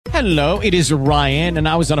Hello, it is Ryan, and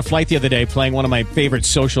I was on a flight the other day playing one of my favorite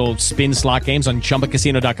social spin slot games on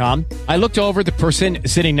ChumbaCasino.com. I looked over at the person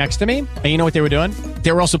sitting next to me, and you know what they were doing?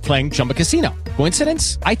 They were also playing Chumba Casino.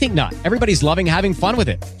 Coincidence? I think not. Everybody's loving having fun with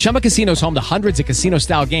it. Chumba Casino is home to hundreds of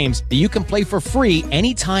casino-style games that you can play for free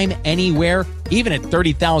anytime, anywhere, even at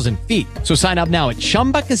 30,000 feet. So sign up now at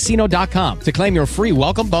ChumbaCasino.com to claim your free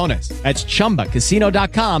welcome bonus. That's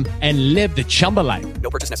ChumbaCasino.com and live the Chumba life.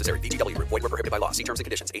 No purchase necessary. VGW. Void where prohibited by law. See terms and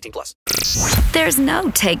conditions. 18+. There's no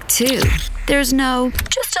take two. There's no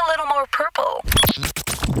just a little more purple.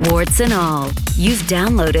 Warts and all, you've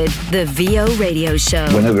downloaded the VO Radio Show.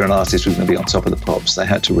 Whenever an artist was going to be on Top of the Pops, they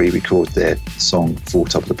had to re-record their song for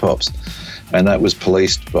Top of the Pops. And that was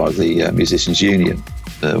policed by the Musicians Union.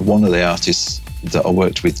 One of the artists that I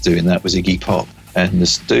worked with doing that was Iggy Pop and the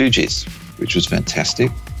Stooges, which was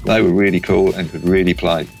fantastic. They were really cool and could really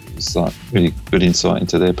play. It was like really good insight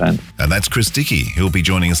into their band. And that's Chris Dickie, who'll be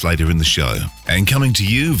joining us later in the show. And coming to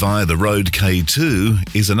you via the Road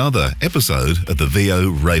K2 is another episode of the VO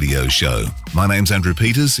Radio Show. My name's Andrew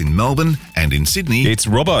Peters in Melbourne, and in Sydney, it's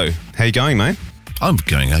Robbo. How you going, mate? I'm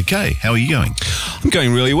going okay. How are you going? I'm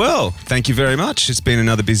going really well. Thank you very much. It's been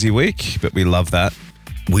another busy week, but we love that.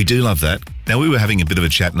 We do love that. Now, we were having a bit of a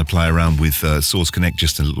chat and a play around with Source Connect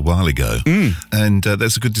just a little while ago. And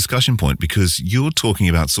that's a good discussion point because you're talking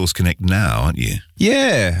about Source Connect now, aren't you?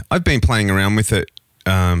 Yeah, I've been playing around with it,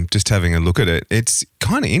 just having a look at it. It's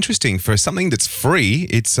kind of interesting for something that's free.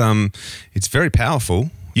 It's very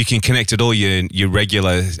powerful. You can connect at all your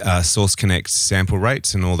regular Source Connect sample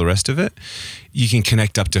rates and all the rest of it. You can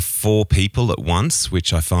connect up to 4 people at once,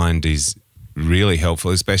 which I find is really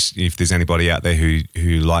helpful, especially if there's anybody out there who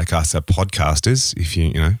like us are podcasters. If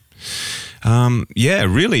you know,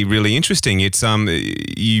 really, really interesting. It's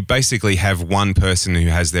you basically have one person who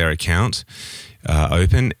has their account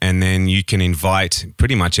open, and then you can invite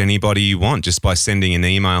pretty much anybody you want just by sending an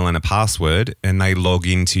email and a password, and they log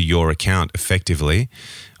into your account effectively,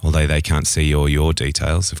 although they can't see all your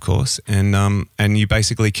details, of course, and you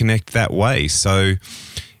basically connect that way. So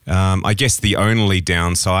I guess the only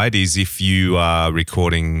downside is if you are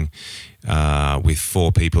recording with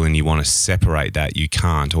 4 people and you want to separate that, you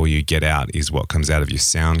can't. All you get out is what comes out of your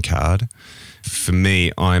sound card. For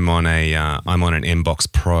me, I'm on an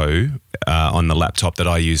Mbox Pro on the laptop that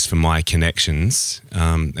I use for my connections,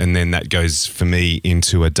 and then that goes for me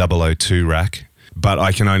into a 002 rack. But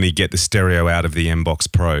I can only get the stereo out of the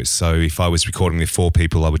Mbox Pro. So if I was recording with 4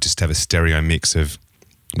 people, I would just have a stereo mix of,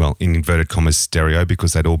 well, in inverted commas, stereo,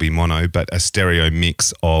 because they'd all be mono, but a stereo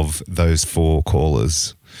mix of those 4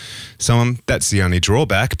 callers. So that's the only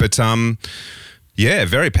drawback, but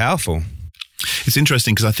very powerful. It's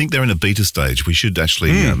interesting because I think they're in a beta stage. We should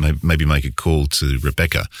actually maybe make a call to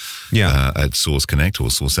Rebecca at Source Connect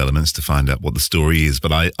or Source Elements to find out what the story is.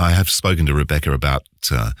 But I have spoken to Rebecca about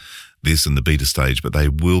this and the beta stage, but they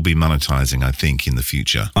will be monetizing, I think, in the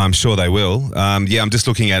future. I'm sure they will. I'm just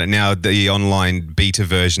looking at it now. The online beta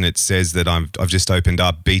version, it says that I've just opened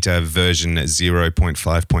up beta version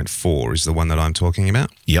 0.5.4 is the one that I'm talking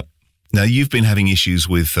about. Yep. Now, you've been having issues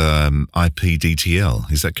with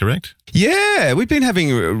IPDTL, is that correct? Yeah, we've been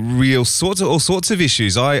having all sorts of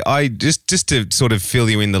issues. I just to sort of fill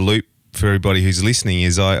you in the loop for everybody who's listening,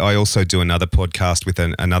 is I also do another podcast with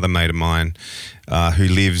another mate of mine who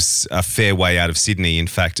lives a fair way out of Sydney, in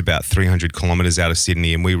fact, about 300 kilometres out of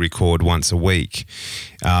Sydney, and we record once a week.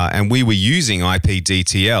 And we were using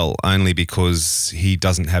IPDTL only because he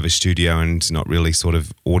doesn't have a studio and is not really sort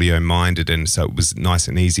of audio-minded, and so it was nice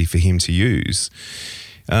and easy for him to use.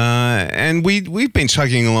 And we've been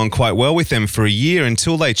chugging along quite well with them for a year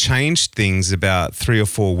until they changed things about 3 or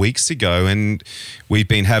 4 weeks ago, and we've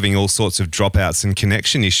been having all sorts of dropouts and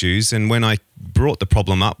connection issues. And when I brought the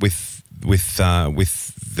problem up with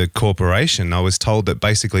the corporation, I was told that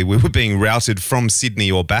basically we were being routed from Sydney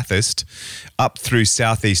or Bathurst up through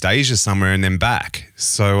Southeast Asia somewhere and then back.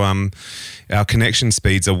 So our connection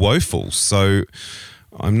speeds are woeful. So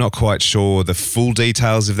I'm not quite sure the full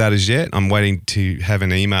details of that as yet. I'm waiting to have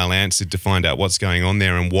an email answered to find out what's going on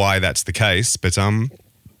there and why that's the case. But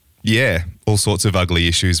all sorts of ugly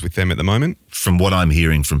issues with them at the moment. From what I'm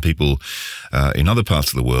hearing from people in other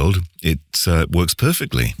parts of the world, it works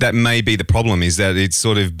perfectly. That may be the problem, is that it's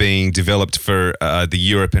sort of being developed for the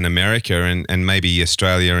Europe and America, and maybe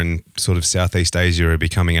Australia and sort of Southeast Asia are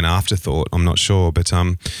becoming an afterthought. I'm not sure, but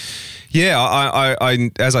I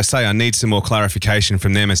as I say, I need some more clarification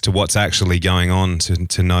from them as to what's actually going on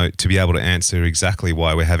to know, to be able to answer exactly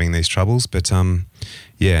why we're having these troubles. But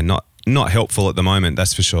not helpful at the moment,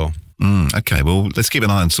 that's for sure. Okay, well, let's keep an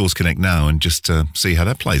eye on Source Connect now and just see how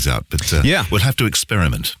that plays out. But we'll have to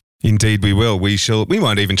experiment. Indeed, we will. We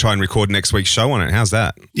might even try and record next week's show on it. How's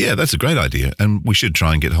that? Yeah, that's a great idea. And we should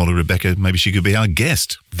try and get hold of Rebecca. Maybe she could be our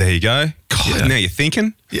guest. There you go. God, Now you're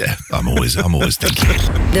thinking? Yeah, I'm always thinking.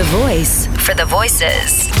 The voice for the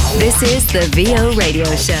voices. This is the VO Radio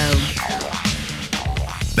Show.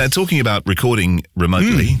 Now, talking about recording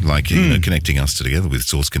remotely, connecting us together with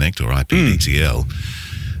Source Connect or IPDTL,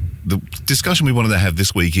 the discussion we wanted to have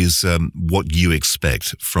this week is what you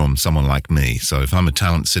expect from someone like me. So if I'm a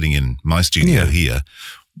talent sitting in my studio here,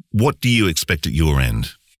 what do you expect at your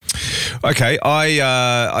end? Okay,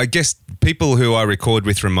 I guess people who I record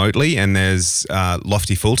with remotely, and there's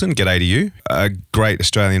Lofty Fulton, g'day to you, a great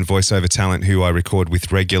Australian voiceover talent who I record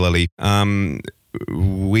with regularly.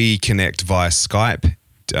 We connect via Skype.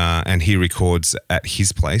 And he records at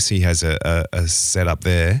his place. He has a setup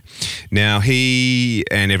there. Now, he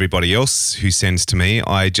and everybody else who sends to me,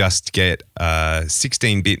 I just get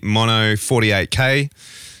 16-bit mono 48K.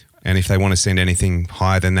 And if they want to send anything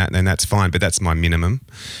higher than that, then that's fine. But that's my minimum.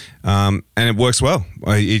 And it works well.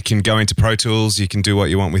 It can go into Pro Tools. You can do what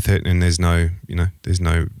you want with it. And there's no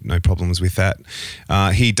problems with that.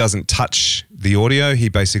 He doesn't touch the audio. He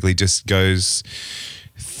basically just goes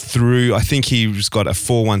through, I think he's got a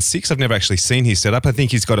 416. I've never actually seen his setup. I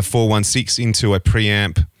think he's got a 416 into a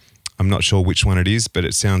preamp. I'm not sure which one it is, but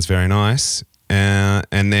it sounds very nice.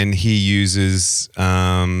 And then he uses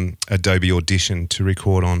Adobe Audition to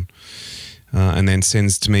record on and then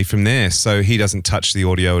sends to me from there. So he doesn't touch the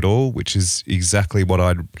audio at all, which is exactly what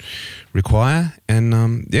I'd require.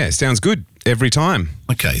 And it sounds good every time.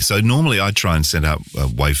 Okay, so normally I try and send out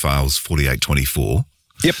WAV files 4824.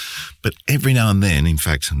 Yep. But every now and then, in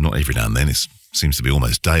fact, not every now and then, it seems to be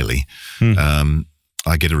almost daily,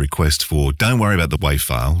 I get a request for, don't worry about the WAV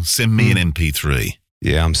file, send me an MP3.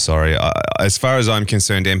 Yeah, I'm sorry. As far as I'm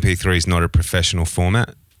concerned, MP3 is not a professional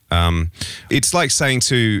format. It's like saying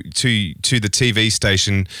to the TV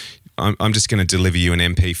station, I'm just going to deliver you an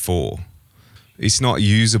MP4. It's not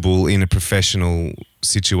usable in a professional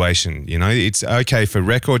situation. You know, it's okay for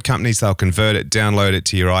record companies. They'll convert it, download it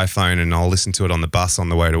to your iPhone, and I'll listen to it on the bus on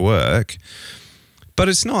the way to work. But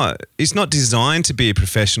it's not designed to be a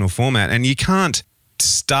professional format, and you can't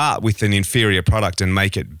start with an inferior product and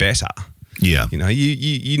make it better. Yeah. You know,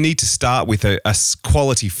 you need to start with a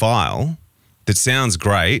quality file that sounds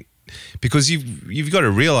great, because you've got to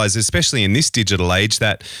realize, especially in this digital age,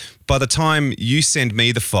 that by the time you send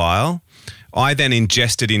me the file, I then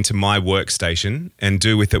ingest it into my workstation and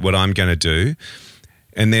do with it what I'm going to do.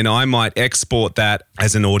 And then I might export that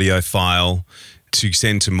as an audio file to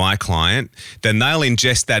send to my client. Then they'll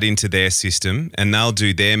ingest that into their system and they'll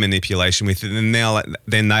do their manipulation with it. And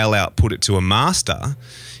then they'll output it to a master.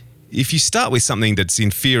 If you start with something that's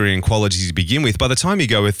inferior in quality to begin with, by the time you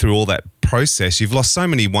go through all that process, you've lost so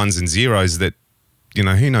many ones and zeros that, you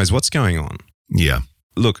know, who knows what's going on. Yeah.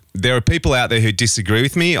 Look, there are people out there who disagree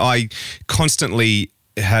with me. I constantly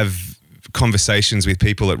have conversations with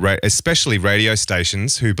people at especially radio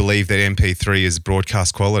stations who believe that MP3 is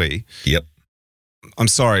broadcast quality. Yep. I'm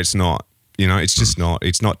sorry, it's not. You know, it's just not.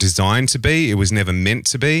 It's not designed to be. It was never meant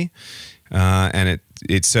to be. And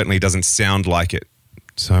it certainly doesn't sound like it.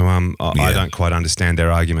 So I don't quite understand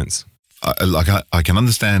their arguments. I can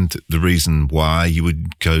understand the reason why you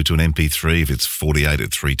would go to an MP3 if it's 48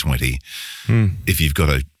 at 320. If you've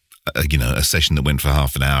got a session that went for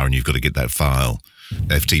half an hour and you've got to get that file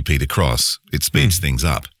FTP'd across, it speeds things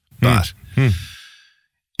up. But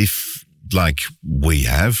if, like we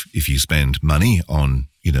have, if you spend money on,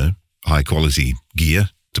 you know, high quality gear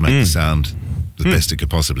to make the sound the best it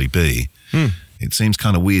could possibly be, it seems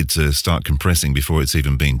kind of weird to start compressing before it's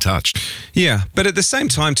even been touched. Yeah, but at the same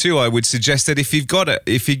time too, I would suggest that if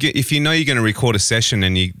you know you're going to record a session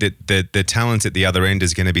and the talent at the other end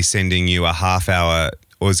is going to be sending you a half hour,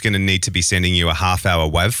 or is going to need to be sending you a half hour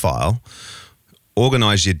WAV file,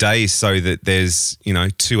 organise your day so that there's, you know,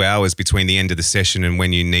 2 hours between the end of the session and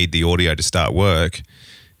when you need the audio to start work,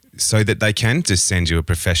 so that they can just send you a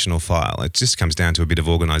professional file. It just comes down to a bit of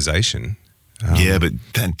organisation. Yeah, but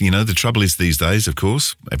you know, the trouble is these days, of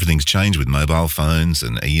course, everything's changed with mobile phones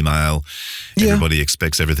and email. Yeah. Everybody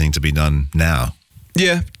expects everything to be done now.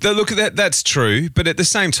 Yeah, look, that's true. But at the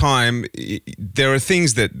same time, there are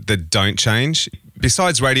things that don't change.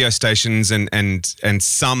 Besides radio stations and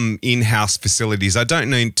some in-house facilities, I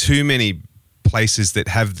don't know too many places that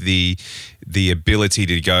have the ability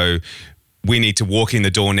to go, we need to walk in the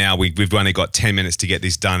door now. We've only got 10 minutes to get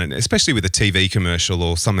this done. And especially with a TV commercial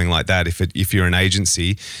or something like that, if you're an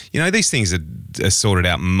agency, you know, these things are sorted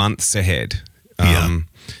out months ahead.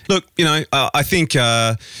 Look, you know, I think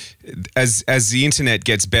as the internet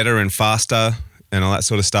gets better and faster, and all that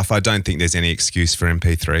sort of stuff, I don't think there's any excuse for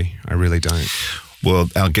MP3. I really don't. Well,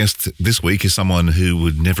 our guest this week is someone who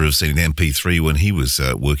would never have seen an MP3 when he was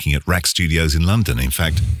working at Rack Studios in London. In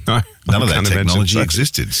fact, none of that technology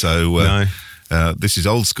existed. So this is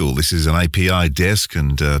old school. This is an API desk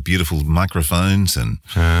and beautiful microphones and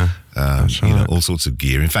all sorts of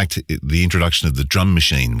gear. In fact, the introduction of the drum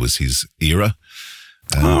machine was his era.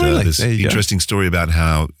 And really? There's an interesting story about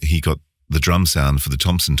how he got the drum sound for the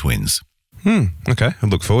Thompson Twins. Okay, I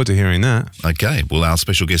look forward to hearing that. Okay, well, our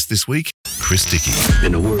special guest this week, Chris Dickie.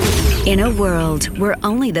 In a world where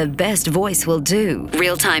only the best voice will do.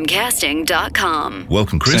 Realtimecasting.com.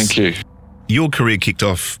 Welcome, Chris. Thank you. Your career kicked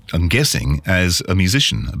off, I'm guessing, as a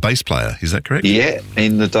musician, a bass player. Is that correct? Yeah,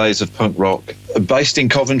 in the days of punk rock. Based in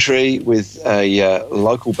Coventry with a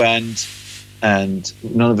local band, and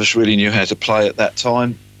none of us really knew how to play at that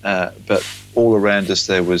time, but all around us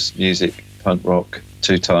there was music, punk rock,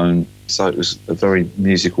 two-tone, so it was a very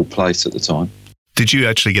musical place at the time. Did you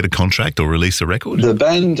actually get a contract or release a record? The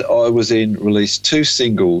band I was in released 2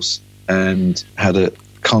 singles and had a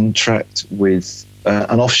contract with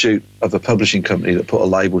an offshoot of a publishing company that put a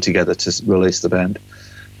label together to release the band.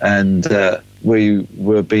 And we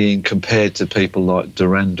were being compared to people like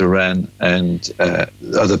Duran Duran and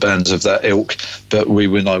other bands of that ilk, but we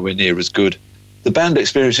were nowhere near as good. The band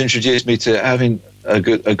experience introduced me to having a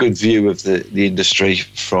good view of the industry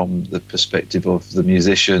from the perspective of the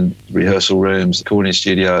musician, rehearsal rooms, recording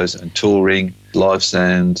studios and touring, live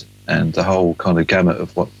sound, and the whole kind of gamut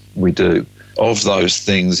of what we do. Of those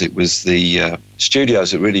things, it was the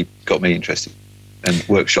studios that really got me interested, and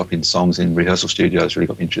workshopping songs in rehearsal studios really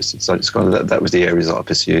got me interested. So it's kind of that was the areas that I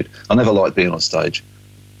pursued. I never liked being on stage.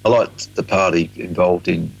 I liked the party involved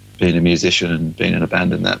in being a musician and being in a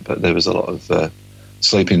band and that, but there was a lot of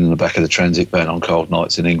sleeping in the back of the transit van on cold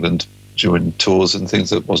nights in England during tours and things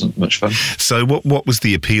that wasn't much fun. So what was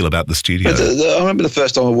the appeal about the studio? I remember the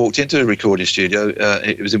first time I walked into a recording studio,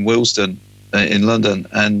 it was in Willesden in London,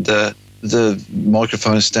 and the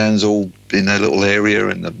microphone stands all in their little area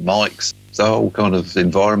and the mics, the whole kind of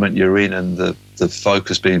environment you're in, and the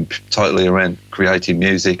focus being totally around creating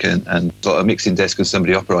music and like a mixing desk and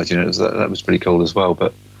somebody operating it. That was pretty cool as well,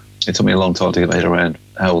 but it took me a long time to get my head around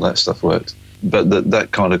how all that stuff worked. But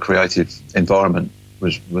that kind of creative environment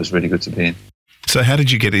was really good to be in. So how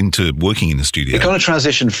did you get into working in the studio? It kind of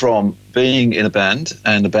transitioned from being in a band,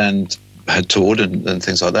 and the band had toured and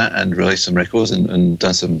things like that, and released some records and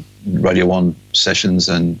done some Radio 1 sessions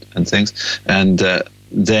and things. And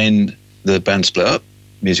then the band split up,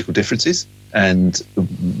 musical differences, and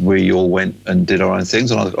we all went and did our own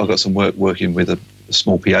things. And I got some work working with a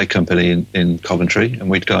small PA company in Coventry,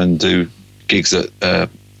 and we'd go and do gigs at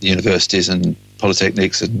universities and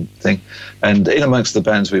polytechnics and thing. And in amongst the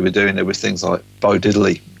bands we were doing, there were things like Bo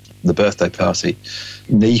Diddley, The Birthday Party,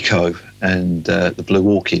 Nico, and the Blue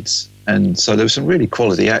Orchids. And so there were some really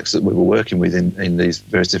quality acts that we were working with in these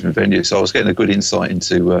various different venues. So I was getting a good insight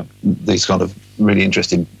into these kind of really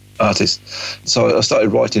interesting artists. So I started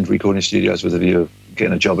writing to recording studios with a view of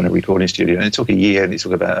getting a job in a recording studio. And it took a year, and it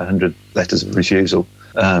took about 100 letters of refusal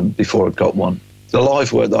before I got one. The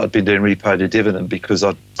live work that I'd been doing really paid a dividend, because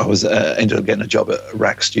I was ended up getting a job at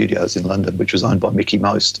Rack Studios in London, which was owned by Mickey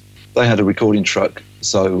Most. They had a recording truck,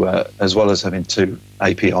 so as well as having 2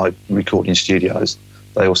 API recording studios,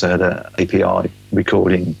 they also had an API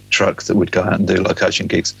recording truck that would go out and do location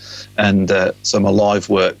gigs. And so my live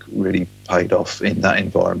work really paid off in that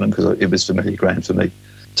environment, because it was familiar ground for me.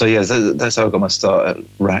 So yeah, that's how I got my start at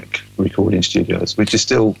Rack Recording Studios, which is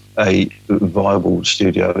still a viable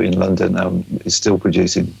studio in London. It's still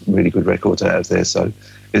producing really good records out of there. So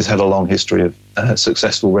it's had a long history of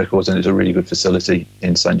successful records, and it's a really good facility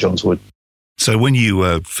in St John's Wood. So when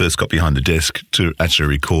you first got behind the desk to actually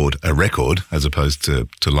record a record as opposed to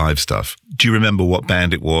live stuff, do you remember what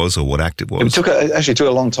band it was or what act it was? It actually took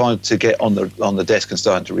a long time to get on the desk and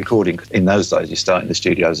start to recording. In those days, you start in the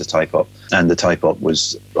studio as a tape-op, and the tape-op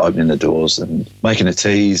was opening the doors and making the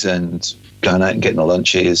teas and going out and getting the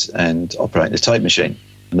lunches and operating the tape machine.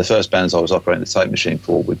 And the first bands I was operating the tape machine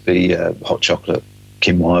for would be Hot Chocolate,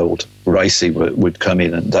 Kim Wilde, Racy would come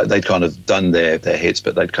in, and they'd kind of done their hits,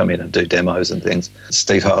 but they'd come in and do demos and things.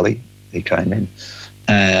 Steve Harley, he came in,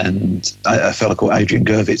 and a fella called Adrian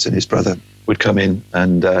Gervitz and his brother would come in,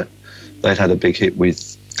 and they'd had a big hit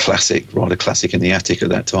with Ryder Classic in the Attic at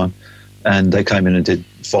that time, and they came in and did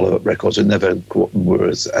follow-up records and never were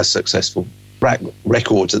as successful. Rack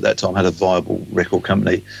Records at that time had a viable record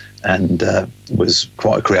company and was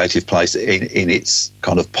quite a creative place in its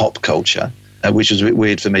kind of pop culture. Which was a bit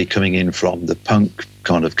weird for me, coming in from the punk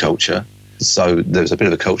kind of culture. So there was a bit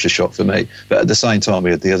of a culture shock for me. But at the same time,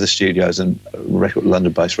 we had the other studios, and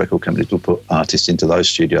London-based record companies will put artists into those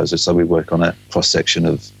studios. So we work on a cross-section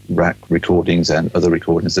of rack recordings and other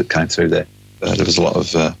recordings that came through there. There was a lot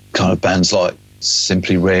of kind of bands like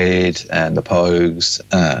Simply Red and the Pogues.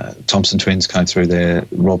 Thompson Twins came through there,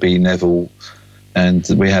 Robbie, Neville. And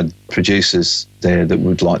we had producers there that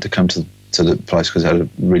would like to come to the place because it had a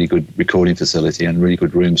really good recording facility and really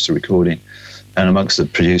good rooms to record in. And amongst the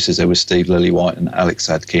producers, there was Steve Lillywhite and Alex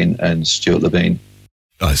Sadkin and Stuart Levine.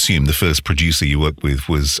 I assume the first producer you worked with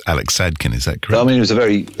was Alex Sadkin, is that correct? I mean,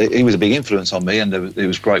 he was a big influence on me, and it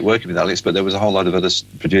was great working with Alex, but there was a whole lot of other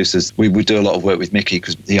producers. We would do a lot of work with Mickey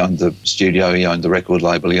because he owned the studio, he owned the record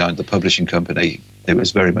label, he owned the publishing company. It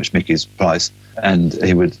was very much Mickey's place, and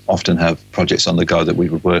he would often have projects on the go that we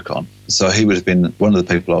would work on. So he would have been one of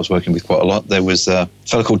the people I was working with quite a lot. There was a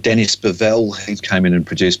fellow called Dennis Bavell. He came in and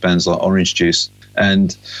produced bands like Orange Juice.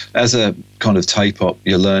 And as a kind of tape-op,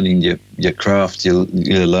 you're learning your craft, you're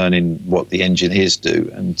learning what the engineers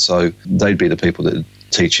do. And so they'd be the people that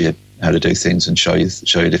teach you how to do things and show you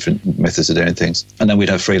different methods of doing things. And then we'd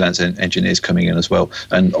have freelance engineers coming in as well.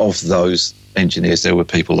 And of those engineers, there were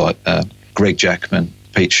people like Greg Jackman,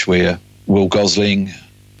 Pete Schweer, Will Gosling,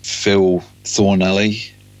 Phil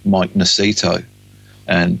Thornalley, Mike Nacito.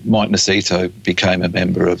 And Mike Nacito became a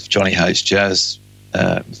member of Johnny Hayes Jazz.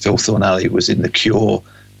 Phil Thornalley was in The Cure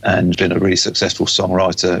and been a really successful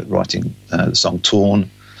songwriter, writing the song Torn.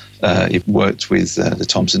 He worked with the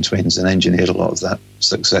Thompson Twins and engineered a lot of that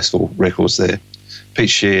successful records there. Pete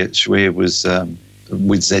Schweer was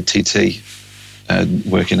with ZTT,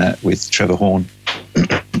 working with Trevor Horn.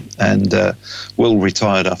 And Will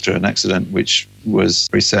retired after an accident, which was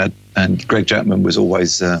very sad. And Greg Jackman was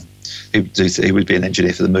always, he would be an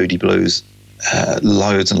engineer for the Moody Blues.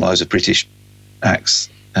 Loads and loads of British acts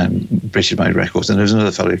and British-made records. And there was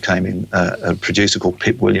another fellow who came in, a producer called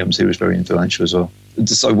Pip Williams, who was very influential as well.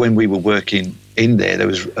 So when we were working in there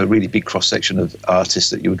was a really big cross-section of artists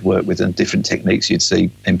that you would work with and different techniques you'd see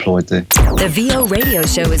employed there. The VO Radio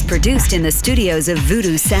Show is produced in the studios of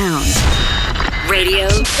Voodoo Sound. Radio,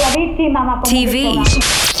 TV,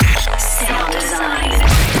 sound design.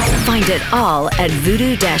 Find it all at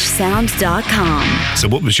voodoo-sound.com. So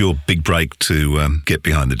what was your big break to get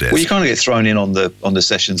behind the desk? Well, you kind of get thrown in on the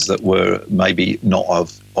sessions that were maybe not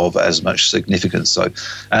of as much significance. So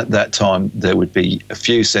at that time, there would be a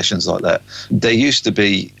few sessions like that. There used to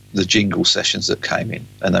be the jingle sessions that came in,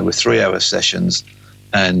 and they were 3-hour sessions,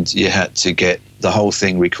 and you had to get the whole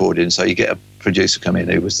thing recorded. So you get a producer come in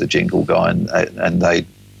who was the jingle guy, and they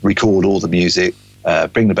record all the music,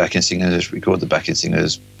 bring the backing singers, record the backing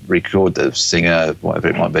singers, record the singer, whatever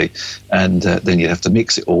it might be, and then you'd have to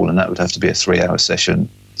mix it all, and that would have to be a 3-hour session,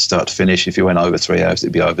 start to finish. If you went over 3 hours,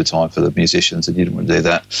 it'd be overtime for the musicians, and you didn't want to do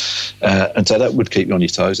that. And so that would keep you on your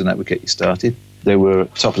toes, and that would get you started. There were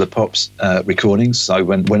Top of the Pops recordings, so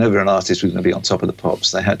whenever an artist was going to be on Top of the Pops,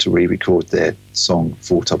 they had to re-record their song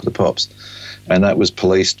for Top of the Pops, and that was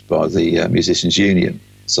policed by the Musicians Union.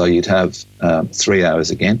 So you'd have 3 hours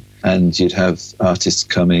again, and you'd have artists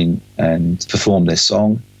come in and perform their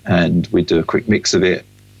song, and we'd do a quick mix of it.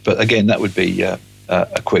 But again, that would be a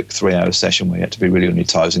quick 3-hour session where you had to be really on your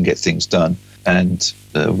toes and get things done. And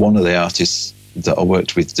one of the artists that I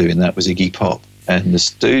worked with doing that was Iggy Pop and the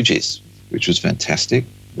Stooges, which was fantastic.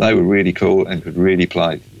 They were really cool and could really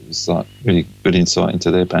play. It was like really good insight into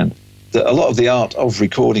their band. A lot of the art of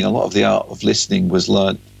recording, a lot of the art of listening was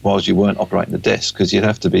learnt whilst you weren't operating the desk, because you'd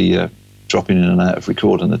have to be dropping in and out of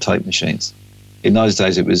record on the tape machines. In those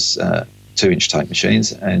days, it was 2-inch tape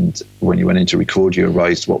machines, and when you went in to record, you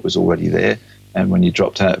erased what was already there, and when you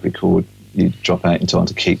dropped out of record, you'd drop out in time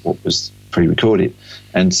to keep what was pre-recorded.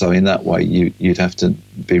 And so in that way, you'd have to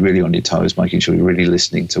be really on your toes, making sure you're really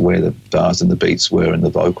listening to where the bars and the beats were and the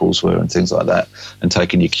vocals were and things like that, and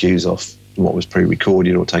taking your cues off what was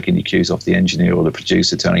pre-recorded, or taking your cues off the engineer or the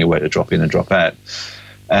producer telling you where to drop in and drop out.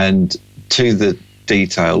 And to the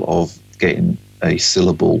detail of getting a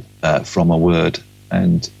syllable from a word,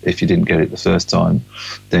 and if you didn't get it the first time,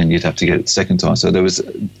 then you'd have to get it the second time. So there was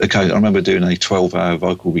I remember doing a 12-hour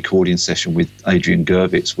vocal recording session with Adrian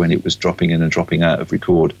Gervitz when it was dropping in and dropping out of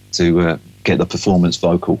record to get the performance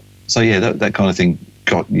vocal. So yeah, that kind of thing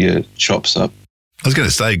got your chops up. I was going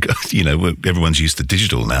to say, everyone's used to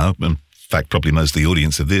digital now. In fact, probably most of the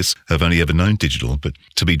audience of this have only ever known digital, but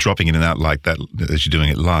to be dropping in and out like that as you're doing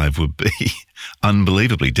it live would be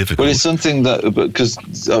unbelievably difficult. Well, it's something that, because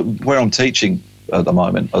where I'm teaching at the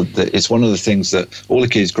moment, it's one of the things that all the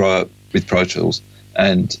kids grow up with Pro Tools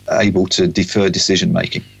and able to defer decision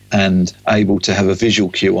making and able to have a visual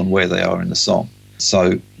cue on where they are in the song.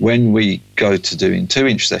 So when we go to doing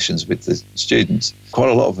 2-inch sessions with the students, quite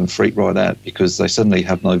a lot of them freak right out because they suddenly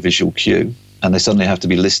have no visual cue and they suddenly have to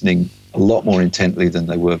be listening a lot more intently than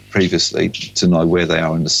they were previously to know where they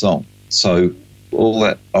are in the song. So all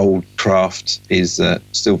that old craft is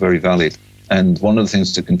still very valid. And one of the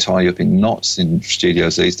things that can tie you up in knots in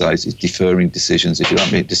studios these days is deferring decisions. If you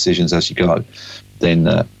don't make decisions as you go,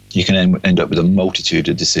 then you can end up with a multitude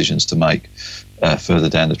of decisions to make further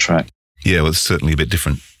down the track. Yeah, well, it's certainly a bit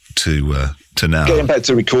different to now. Getting back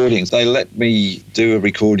to recordings, they let me do a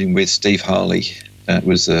recording with Steve Harley. It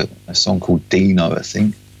was a song called Dino, I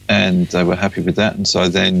think, and they were happy with that. And so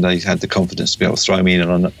then they had the confidence to be able to throw me in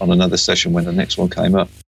on another session when the next one came up.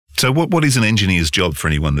 So what is an engineer's job for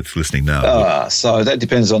anyone that's listening now? So that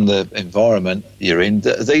depends on the environment you're in.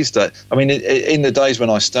 These days, I mean, in the days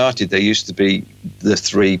when I started, there used to be the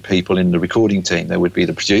 3 people in the recording team. There would be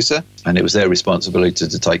the producer, and it was their responsibility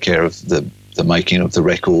to take care of the making of the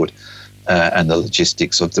record and the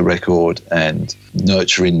logistics of the record and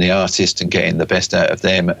nurturing the artist and getting the best out of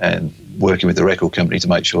them and working with the record company to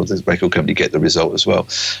make sure the record company get the result as well.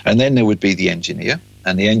 And then there would be the engineer,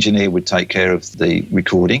 and the engineer would take care of the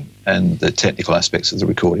recording and the technical aspects of the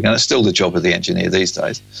recording. And it's still the job of the engineer these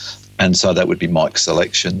days. And so that would be mic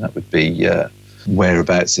selection, that would be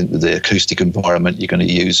whereabouts in the acoustic environment you're going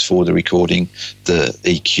to use for the recording, the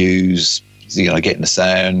EQs, getting the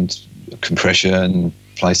sound, compression,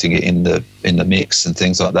 placing it in the mix and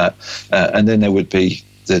things like that. And then there would be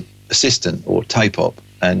the assistant or tape op,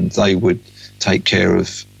 and they would take care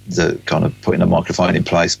of the kind of putting a microphone in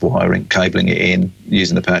place, wiring, cabling it in,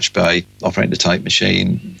 using the patch bay, operating the tape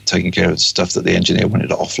machine, taking care of the stuff that the engineer wanted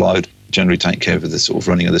to offload, generally taking care of the sort of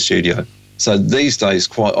running of the studio. So these days,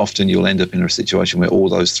 quite often you'll end up in a situation where all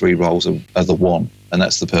those 3 roles are the one, and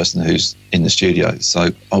that's the person who's in the studio. So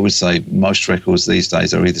I would say most records these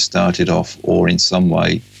days are either started off or in some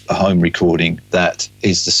way a home recording that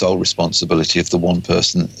is the sole responsibility of the one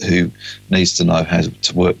person who needs to know how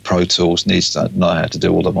to work Pro Tools, needs to know how to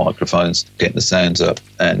do all the microphones, getting the sounds up,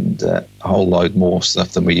 and a whole load more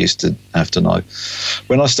stuff than we used to have to know.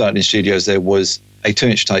 When I started in studios, there was a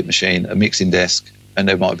 2-inch tape machine, a mixing desk, and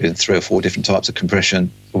there might have been 3 or 4 different types of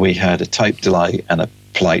compression. We had a tape delay and a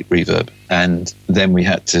plate reverb. And then we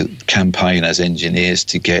had to campaign as engineers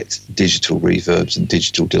to get digital reverbs and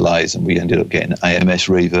digital delays. And we ended up getting AMS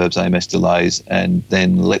reverbs, AMS delays, and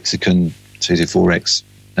then Lexicon 224X.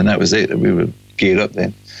 And that was it. We were geared up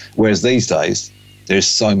then. Whereas these days, there's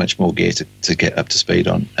so much more gear to get up to speed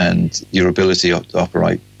on. And your ability to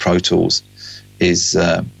operate Pro Tools is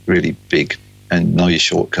really big, and know your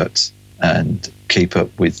shortcuts and keep up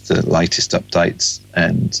with the latest updates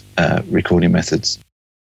and recording methods.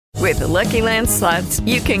 With the Lucky Land Slots,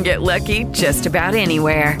 you can get lucky just about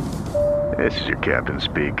anywhere. This is your captain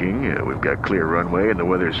speaking. We've got clear runway and the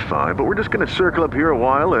weather's fine, but we're just going to circle up here a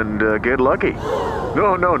while and get lucky.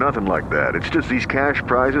 No, nothing like that. It's just these cash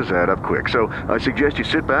prizes add up quick. So I suggest you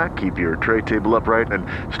sit back, keep your tray table upright, and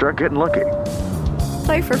start getting lucky.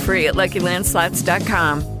 Play for free at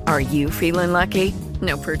LuckyLandSlots.com. Are you feeling lucky?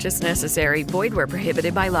 No purchase necessary. Void where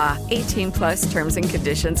prohibited by law. 18+ terms and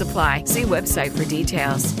conditions apply. See website for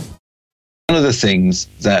details. One of the things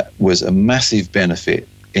that was a massive benefit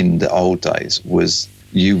in the old days was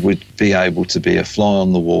you would be able to be a fly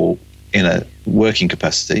on the wall in a working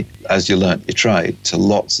capacity as you learnt your trade to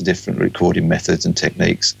lots of different recording methods and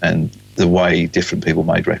techniques and the way different people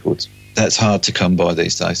made records. That's hard to come by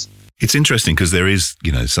these days. It's interesting because there is,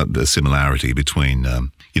 a similarity between,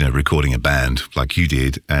 recording a band like you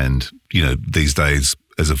did and, these days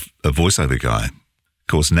as a voiceover guy. Of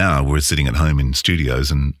course, now we're sitting at home in studios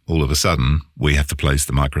and all of a sudden we have to place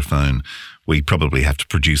the microphone. We probably have to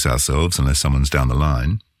produce ourselves unless someone's down the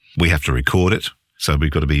line. We have to record it. So we've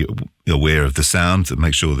got to be aware of the sound to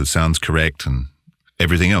make sure the sound's correct and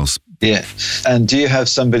everything else. Yeah. And do you have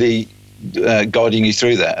somebody guiding you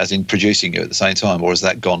through that, as in producing you at the same time, or is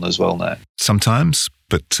that gone as well now? Sometimes,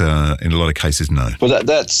 but in a lot of cases, no. Well,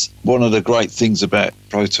 that's one of the great things about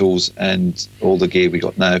Pro Tools and all the gear we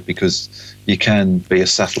got now, because you can be a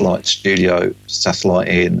satellite studio, satellite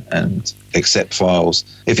in and accept files.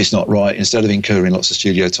 If it's not right, instead of incurring lots of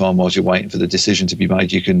studio time while you're waiting for the decision to be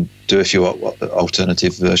made, you can do a few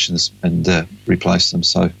alternative versions and replace them.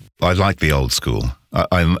 So I like the old school.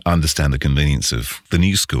 I understand the convenience of the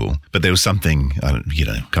new school, but there was something,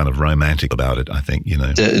 kind of romantic about it, I think,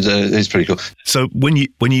 It's pretty cool. So when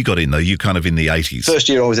you got in, though, you kind of in the 80s. First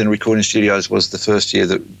year I was in recording studios was the first year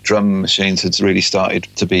that drum machines had really started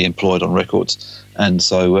to be employed on records. And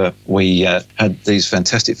so we had these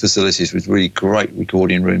fantastic facilities with really great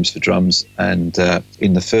recording rooms for drums. And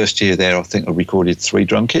in the first year there, I think I recorded 3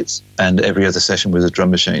 drum kits, and every other session was a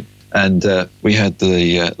drum machine. And we had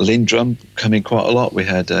the Linn drum come in quite a lot. We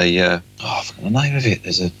had I forgot the name of it.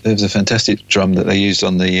 There was a fantastic drum that they used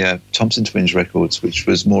on the Thompson Twins records, which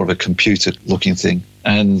was more of a computer-looking thing.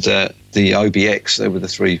 And the OBX, they were the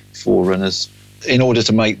 3 forerunners. In order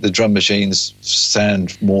to make the drum machines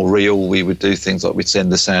sound more real, we would do things like we'd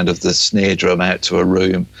send the sound of the snare drum out to a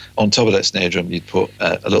room. On top of that snare drum, you'd put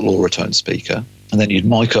a little Auratone speaker. And then you'd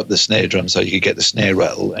mic up the snare drum so you could get the snare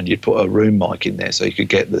rattle, and you'd put a room mic in there so you could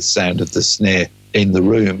get the sound of the snare in the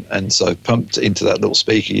room. And so pumped into that little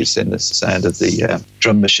speaker, you'd send the sound of the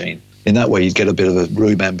drum machine. In that way, you'd get a bit of a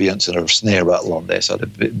room ambience and a snare rattle on there, so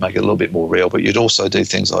it'd make it a little bit more real. But you'd also do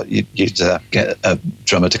things like you'd get a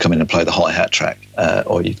drummer to come in and play the hi-hat track,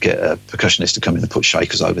 or you'd get a percussionist to come in and put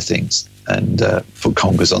shakers over things and put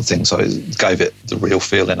congas on things, so it gave it the real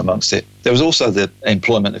feeling amongst it. There was also the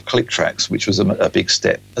employment of click tracks, which was a big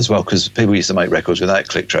step as well, because people used to make records without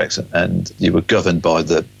click tracks, and you were governed by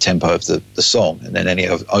the tempo of the song, and then any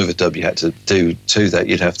overdub you had to do to that,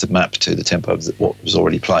 you'd have to map to the tempo of what was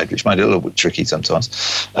already played, which made it a little bit tricky sometimes.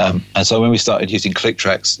 And so when we started using click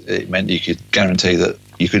tracks, it meant you could guarantee that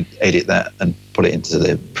you could edit that and put it into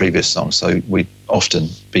the previous song. So we'd often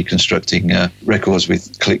be constructing records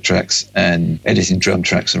with click tracks and editing drum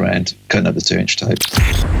tracks around, cutting up the 2-inch tape.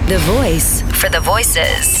 The voice for the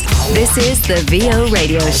voices. This is the VO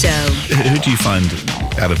Radio Show. Who do you find,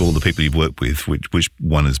 out of all the people you've worked with, which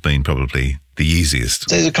one has been probably the easiest?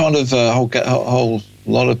 There's a kind of whole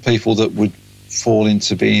lot of people that would fall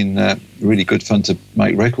into being really good fun to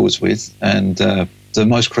make records with, and the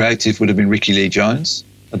most creative would have been Ricky Lee Jones.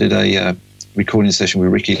 I did a recording session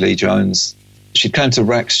with Ricky Lee Jones. She came to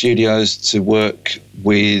Rack Studios to work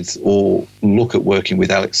with or look at working with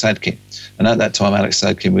Alex Sadkin, and at that time Alex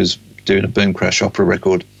Sadkin was doing a Boom Crash Opera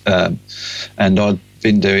record, and I'd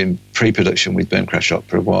been doing pre-production with Boom Crash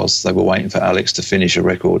Opera whilst they were waiting for Alex to finish a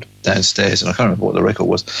record downstairs, and I can't remember what the record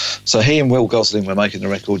was. So he and Will Gosling were making the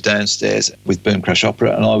record downstairs with Boom Crash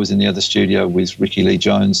Opera, and I was in the other studio with Ricky Lee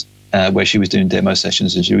Jones, where she was doing demo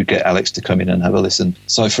sessions, and she would get Alex to come in and have a listen.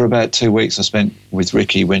 So for about 2 weeks I spent with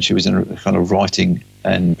Ricky when she was in a kind of writing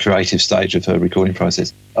and creative stage of her recording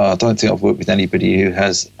process. I don't think I've worked with anybody who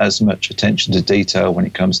has as much attention to detail when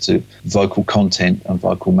it comes to vocal content and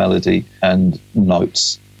vocal melody and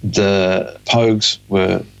notes. The Pogues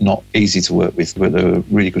were not easy to work with, but they were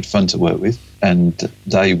really good fun to work with, and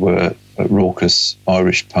they were raucous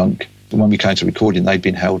Irish punk. When we came to recording, they'd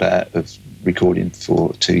been held out of recording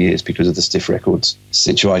for 2 years because of the Stiff Records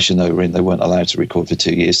situation they were in. They weren't allowed to record for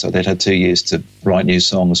 2 years, so they'd had 2 years to write new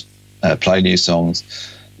songs, play new songs,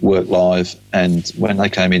 work live, and when they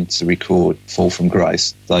came in to record Fall From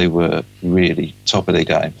Grace, they were really top of their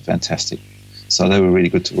game, fantastic. So they were really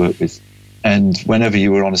good to work with. And whenever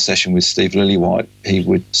you were on a session with Steve Lillywhite, he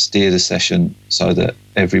would steer the session so that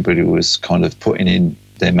everybody was kind of putting in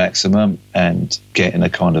their maximum and getting a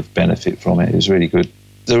kind of benefit from it. It was really good.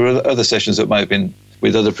 There were other sessions that may have been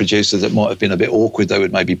with other producers that might have been a bit awkward. They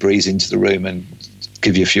would maybe breeze into the room and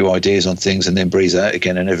give you a few ideas on things and then breeze out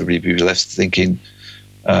again, and everybody would be left thinking,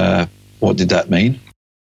 what did that mean?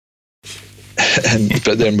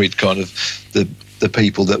 But then we'd kind of, the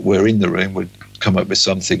people that were in the room would come up with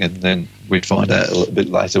something, and then we'd find out a little bit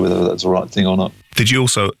later whether that's the right thing or not. Did you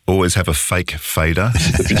also always have a fake fader?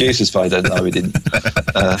 The producer's fader? No, we didn't.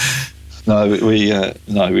 No,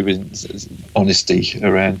 we were honesty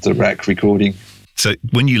around the Rack recording. So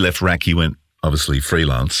when you left Rack, you went obviously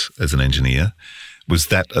freelance as an engineer. Was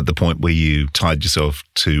that at the point where you tied yourself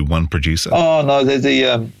to one producer? Oh no,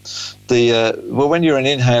 well, when you're an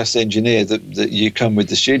in-house engineer, that you come with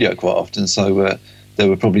the studio quite often. So there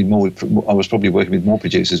were probably more. I was probably working with more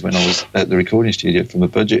producers when I was at the recording studio from a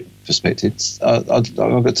budget perspective. I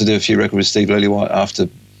got to do a few records with Steve Lillywhite after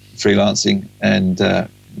freelancing, and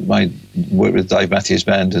worked with Dave Matthews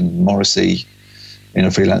Band and Morrissey in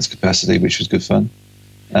a freelance capacity, which was good fun.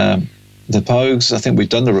 The Pogues, I think we'd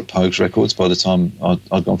done the Pogues records by the time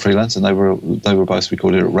I'd gone freelance, and they were both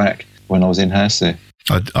recorded at Rack when I was in-house there.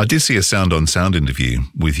 I did see a Sound on Sound interview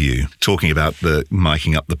with you talking about the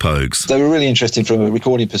miking up the Pogues. They were really interesting from a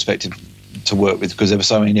recording perspective to work with because there were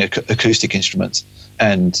so many acoustic instruments,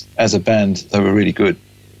 and as a band they were really good.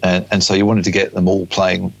 And so you wanted to get them all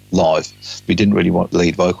playing live. We didn't really want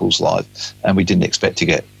lead vocals live, and we didn't expect to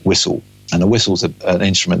get whistle. And a whistle's an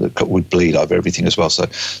instrument that would bleed over everything as well. So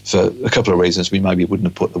for a couple of reasons, we maybe wouldn't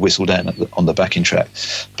have put the whistle down on the backing track.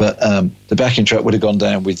 But the backing track would have gone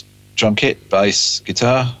down with drum kit, bass,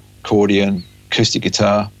 guitar, accordion, acoustic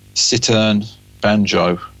guitar, sitar,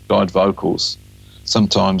 banjo, guide vocals,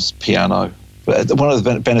 sometimes piano. But one of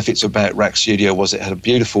the benefits about Rack Studio was it had a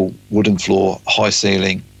beautiful wooden floor, high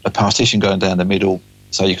ceiling, a partition going down the middle,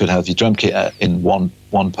 so you could have your drum kit in one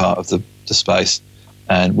part of the space,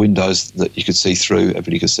 and windows that you could see through,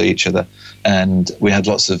 everybody could see each other. And we had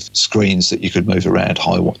lots of screens that you could move around,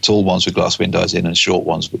 tall ones with glass windows in and short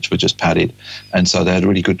ones which were just padded. And so they had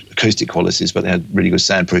really good acoustic qualities, but they had really good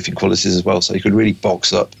soundproofing qualities as well. So you could really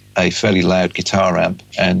box up a fairly loud guitar amp,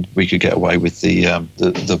 and we could get away with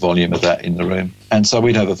the volume of that in the room. And so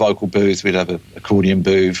we'd have a vocal booth, we'd have an accordion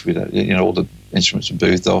booth, we'd have, all the instruments were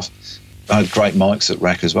boothed off. I had great mics at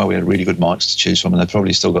Rack as well. We had really good mics to choose from, and they've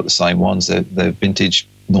probably still got the same ones. They're vintage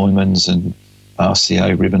Neumanns and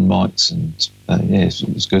RCA ribbon mics, and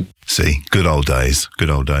it was good. See, good old days.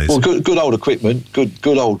 Well, good old equipment, good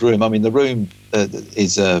old room. I mean, the room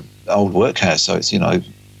is an old workhouse, so it's, I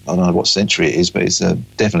don't know what century it is, but it's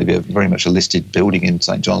definitely very much a listed building in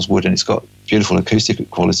St John's Wood, and it's got beautiful acoustic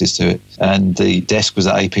qualities to it. And the desk was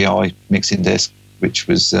an API mixing desk, which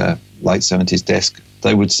was late 70s desk.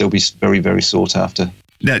 They would still be very, very sought after.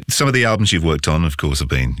 Now, some of the albums you've worked on, of course, have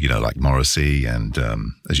been, like Morrissey and,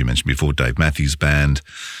 as you mentioned before, Dave Matthews Band,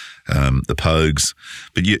 the Pogues.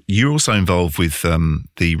 But you're also involved with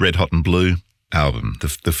the Red Hot and Blue album,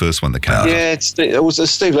 the first one that came out. Yeah, it was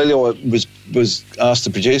Steve Lillywhite was asked to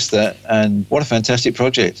produce that, and what a fantastic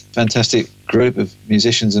project. Fantastic group of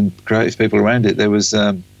musicians and creative people around it. There was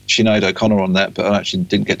Sinead O'Connor on that, but I actually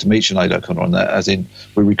didn't get to meet Sinead O'Connor on that, as in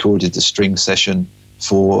we recorded the string session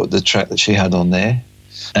for the track that she had on there.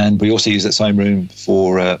 And we also used that same room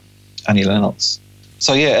for Annie Lennox.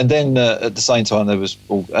 So, yeah, and then at the same time, there was,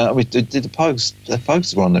 we did the Pogues. The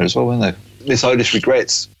Pogues were on there as well, weren't they? Miss Odish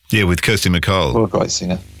Regrets. Yeah, with Kirsty MacColl. What a great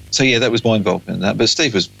singer. So, yeah, that was my involvement in that. But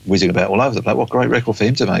Steve was whizzing about all over the place. What a great record for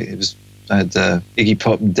him to make. It had Iggy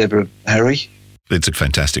Pop and Deborah Harry. It's a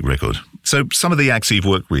fantastic record. So some of the acts you've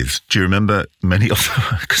worked with, do you remember many of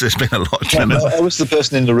them? Because there's been a lot. I was the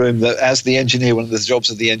person in the room that, as the engineer, one of the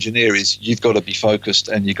jobs of the engineer is you've got to be focused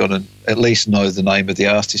and you've got to at least know the name of the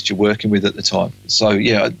artist you're working with at the time. So,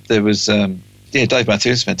 yeah, there was, Dave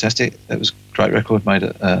Matthews, fantastic. That was a great record made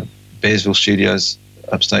at Bearsville Studios,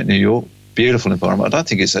 upstate New York. Beautiful environment. I don't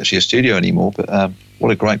think it's actually a studio anymore, but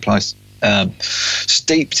what a great place.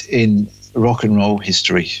 Steeped in rock and roll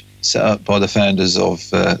history, set up by the founders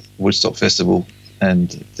of Woodstock Festival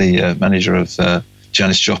and the manager of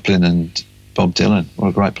Janis Joplin and Bob Dylan. What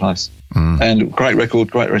a great place. And great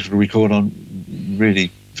record to record on,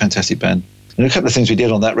 really fantastic band. And a couple of things we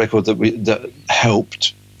did on that record that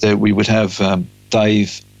helped, that we would have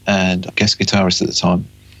Dave and a guest guitarist at the time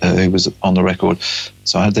who was on the record.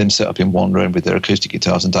 So I had them set up in one room with their acoustic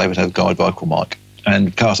guitars, and Dave would have a guide vocal mic.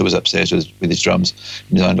 And Carter was upstairs with his drums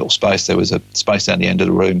in his own little space. There was a space down the end of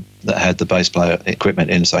the room that had the bass player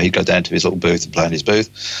equipment in, so he'd go down to his little booth and play in his booth.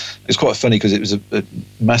 It was quite funny because it was a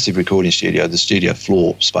massive recording studio. The studio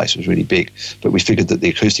floor space was really big, but we figured that the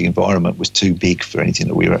acoustic environment was too big for anything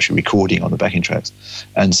that we were actually recording on the backing tracks.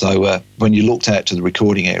 And so when you looked out to the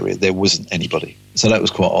recording area, there wasn't anybody. So that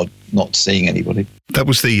was quite odd, not seeing anybody. That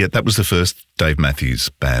was the first Dave Matthews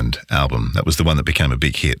Band album. That was the one that became a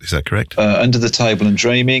big hit. Is that correct? Under the Table and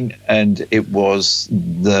Dreaming, and it was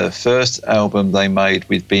the first album they made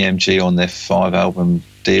with BMG on their 5-album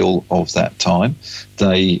deal of that time.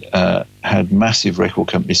 They had massive record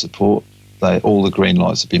company support. All the green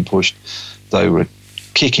lights had been pushed. They were a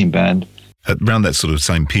kicking band. Around that sort of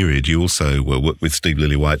same period, you also worked with Steve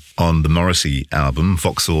Lillywhite on the Morrissey album,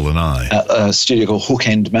 Vauxhall and I. A studio called Hook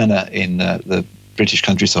End Manor in the British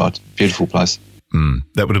countryside. Beautiful place.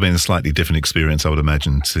 That would have been a slightly different experience, I would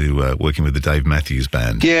imagine, to working with the Dave Matthews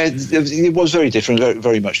Band. Yeah, it was very different,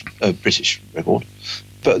 very much a British record.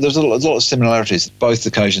 But there's a lot of similarities. Both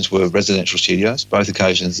occasions were residential studios. Both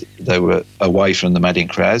occasions they were away from the madding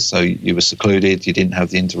crowds, so you were secluded. You didn't have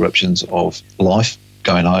the interruptions of life.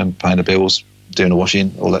 Going home, paying the bills, doing the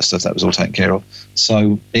washing, all that stuff, that was all taken care of.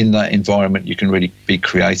 So in that environment, you can really be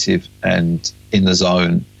creative and in the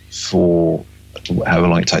zone for however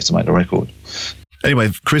long it takes to make the record. Anyway,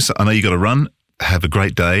 Chris, I know you got to run. Have a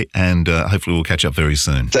great day, and hopefully we'll catch up very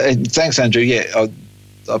soon. Thanks, Andrew. Yeah, I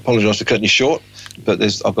apologise for cutting you short, but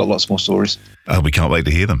I've got lots more stories. We can't wait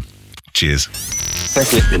to hear them. Cheers.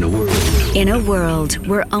 Thank you. In a world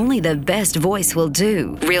where only the best voice will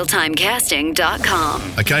do.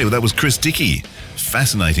 Realtimecasting.com. Okay, well, that was Chris Dickie.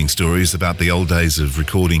 Fascinating stories about the old days of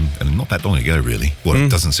recording, and not that long ago, really. Well, it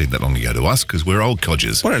doesn't seem that long ago to us because we're old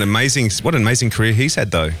codgers. What an amazing career he's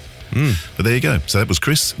had, though. But there you go. So that was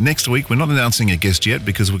Chris. Next week, we're not announcing a guest yet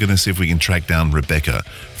because we're going to see if we can track down Rebecca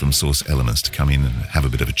from Source Elements to come in and have a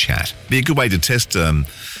bit of a chat. Be a good way to test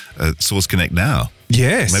Source Connect now.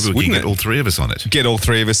 Yes. Maybe we can get all three of us on it. Get all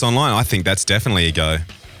three of us online. I think that's definitely a go.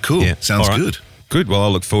 Cool. Yeah. Sounds good. Good. Well,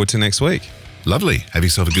 I'll look forward to next week. Lovely. Have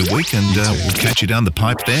yourself a good week, and we'll catch you down the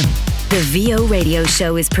pipe then. The VO Radio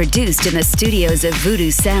Show is produced in the studios of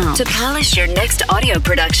Voodoo Sound. To polish your next audio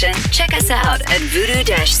production, check us out at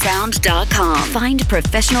voodoo-sound.com. Find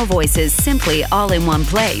professional voices simply all in one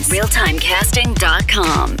place.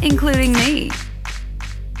 Realtimecasting.com, including me.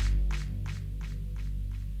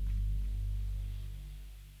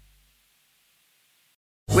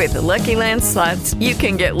 With the Lucky Land Slots, you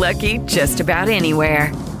can get lucky just about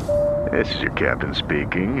anywhere. This is your captain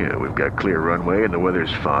speaking. We've got clear runway and the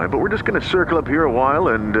weather's fine, but we're just going to circle up here a while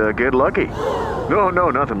and get lucky. No,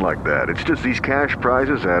 nothing like that. It's just these cash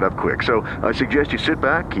prizes add up quick. So I suggest you sit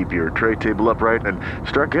back, keep your tray table upright, and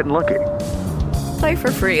start getting lucky. Play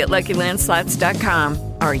for free at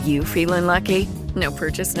LuckyLandSlots.com. Are you feeling lucky? No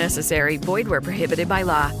purchase necessary. Void where prohibited by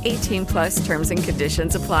law. 18+ terms and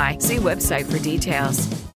conditions apply. See website for details.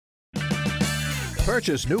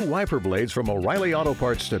 Purchase new wiper blades from O'Reilly Auto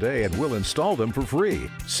Parts today and we'll install them for free.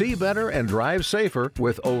 See better and drive safer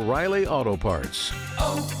with O'Reilly Auto Parts.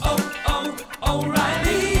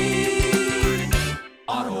 O'Reilly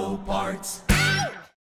Auto Parts.